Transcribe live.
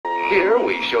Here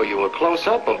we show you a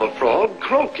close-up of a frog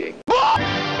croaking.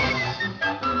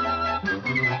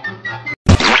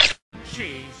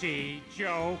 Cheesy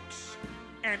jokes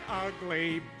and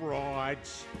ugly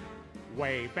broads.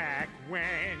 Way back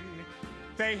when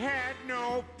they had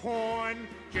no porn.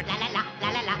 La la la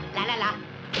la la la la la la.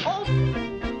 Oh.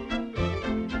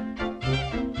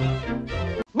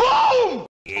 Boom!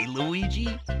 Hey,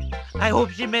 Luigi. I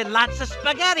hope she made lots of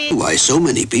spaghetti. Why so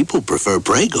many people prefer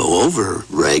Prego over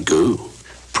Ragu.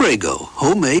 Prego,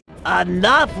 homemade.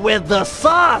 Enough with the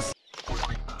sauce!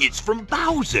 It's from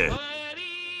Bowser.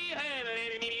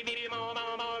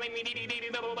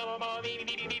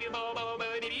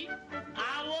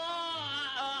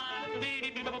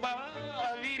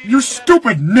 You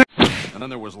stupid n***! And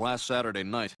then there was last Saturday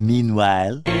night.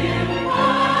 Meanwhile...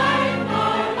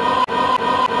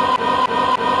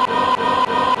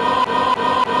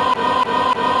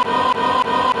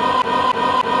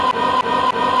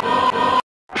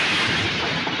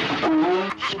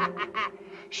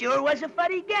 Sure was a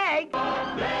funny gag.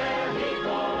 There he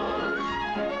goes.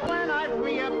 When I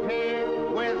reappear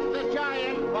with the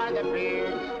giant by the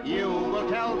beard, you will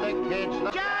tell the kids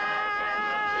the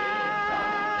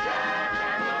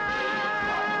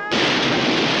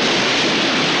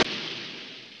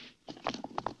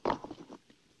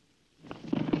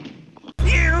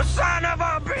You son of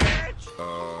a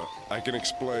bitch! I can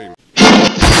explain.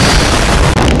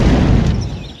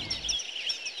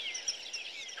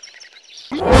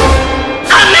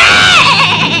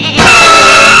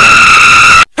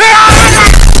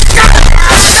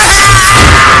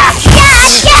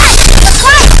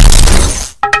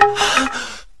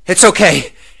 It's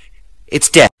okay. It's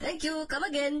dead. Thank you. Come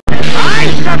again.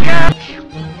 I sucker!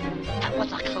 That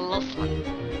was a close one.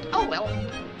 Oh well.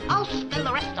 I'll spend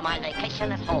the rest of my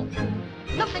vacation at home.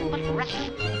 Nothing but rest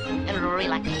and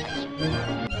relaxation.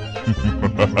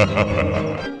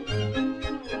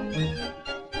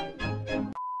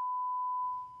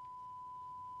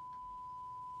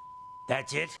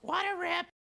 That's it? What a rip!